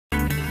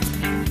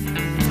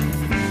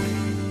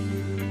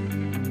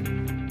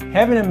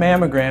Having a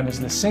mammogram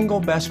is the single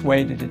best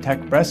way to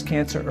detect breast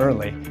cancer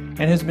early and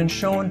has been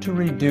shown to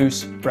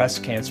reduce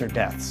breast cancer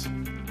deaths.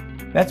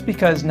 That's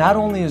because not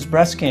only is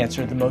breast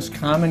cancer the most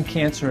common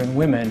cancer in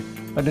women,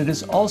 but it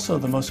is also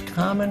the most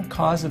common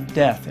cause of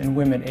death in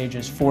women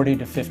ages 40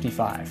 to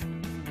 55.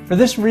 For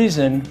this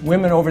reason,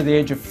 women over the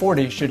age of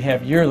 40 should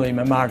have yearly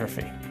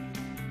mammography.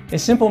 A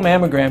simple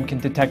mammogram can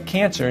detect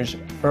cancers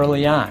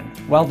early on,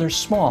 while they're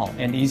small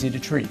and easy to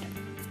treat.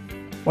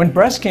 When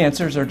breast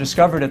cancers are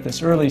discovered at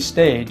this early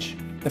stage,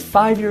 the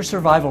 5-year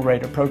survival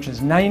rate approaches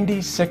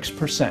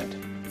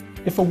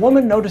 96%. If a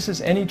woman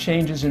notices any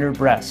changes in her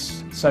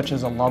breasts, such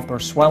as a lump or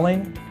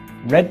swelling,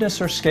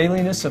 redness or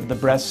scaliness of the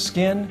breast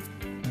skin,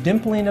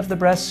 dimpling of the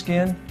breast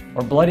skin,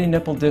 or bloody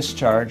nipple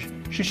discharge,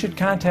 she should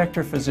contact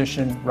her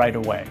physician right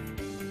away.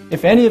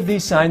 If any of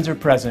these signs are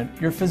present,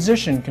 your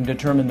physician can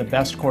determine the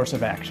best course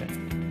of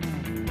action.